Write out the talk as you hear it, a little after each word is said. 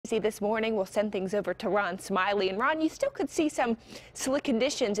easy this morning. We'll send things over to Ron Smiley. And Ron, you still could see some slick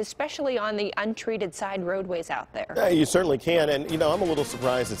conditions, especially on the untreated side roadways out there. Yeah, you certainly can. And, you know, I'm a little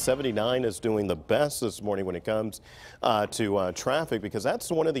surprised that 79 is doing the best this morning when it comes to traffic, because that's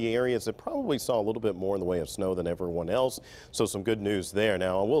one of the areas that probably saw a little bit more in the way of snow than everyone else. So some good news there.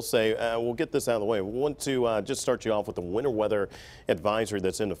 Now, I will say, we'll get this out of the way. We want to just start you off with the winter weather advisory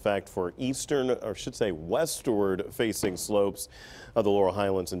that's in effect for eastern, or I should say westward facing slopes of the Laurel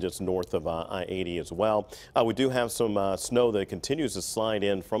Highlands and just north of I-80 as well. We do have some snow that continues to slide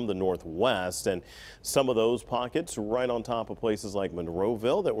in from the northwest, and some of those pockets right on top of places like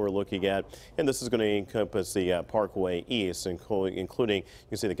Monroeville that we're looking at. And this is going to encompass the Parkway East, including, you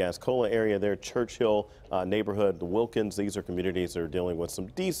can see the Gascola area there, Churchill neighborhood, the Wilkins. These are communities that are dealing with some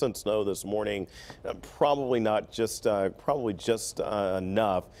decent snow this morning. Probably just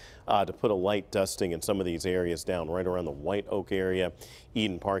enough to put a light dusting in some of these areas down right around the White Oak area,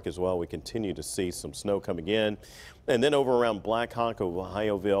 Eden Park as well. We continue to see some snow coming in. And then over around Black Hawk,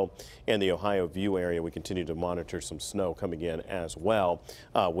 Ohioville, and the Ohio View area, we continue to monitor some snow coming in as well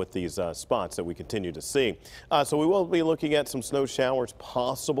with these spots that we continue to see. So we will be looking at some snow showers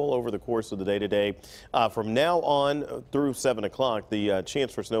possible over the course of the day today. From now on through 7 o'clock, the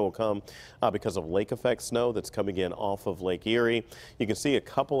chance for snow will come because of lake effect snow that's coming in off of Lake Erie. You can see a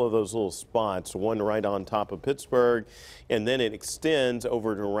couple of those little spots, one right on top of Pittsburgh, and then it extends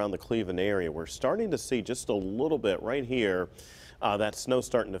over to around the Cleveland area. We're starting to see just a little bit right here, that snow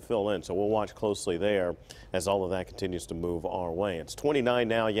starting to fill in, so we'll watch closely there as all of that continues to move our way. It's 29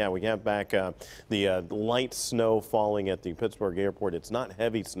 now. Yeah, we have back the light snow falling at the Pittsburgh airport. It's not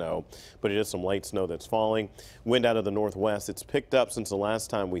heavy snow, but it is some light snow that's falling. Wind out of the northwest. It's picked up since the last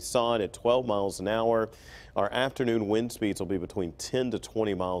time we saw it at 12 miles an hour. Our afternoon wind speeds will be between 10 to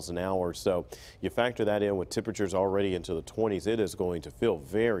 20 miles an hour. So you factor that in with temperatures already into the 20s. It is going to feel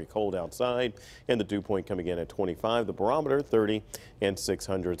very cold outside, and the dew point coming in at 25. The barometer 30 and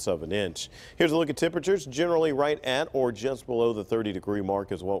 6/100 of an inch. Here's a look at temperatures. Generally right at or just below the 30-degree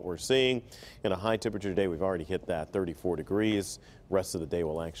mark is what we're seeing. In a high temperature today, we've already hit that 34 degrees. Rest of the day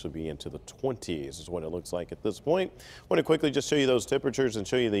will actually be into the 20s is what it looks like at this point. I want to quickly just show you those temperatures and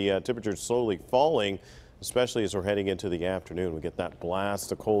show you the temperatures slowly falling, especially as we're heading into the afternoon. We get that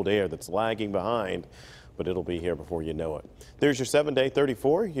blast of cold air that's lagging behind, but it'll be here before you know it. There's your 7-day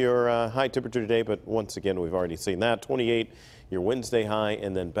 34, your high temperature today, but once again, we've already seen that. 28, your Wednesday high,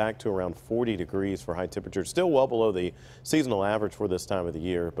 and then back to around 40 degrees for high temperature. Still well below the seasonal average for this time of the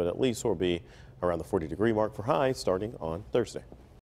year, but at least we'll be around the 40-degree mark for high starting on Thursday.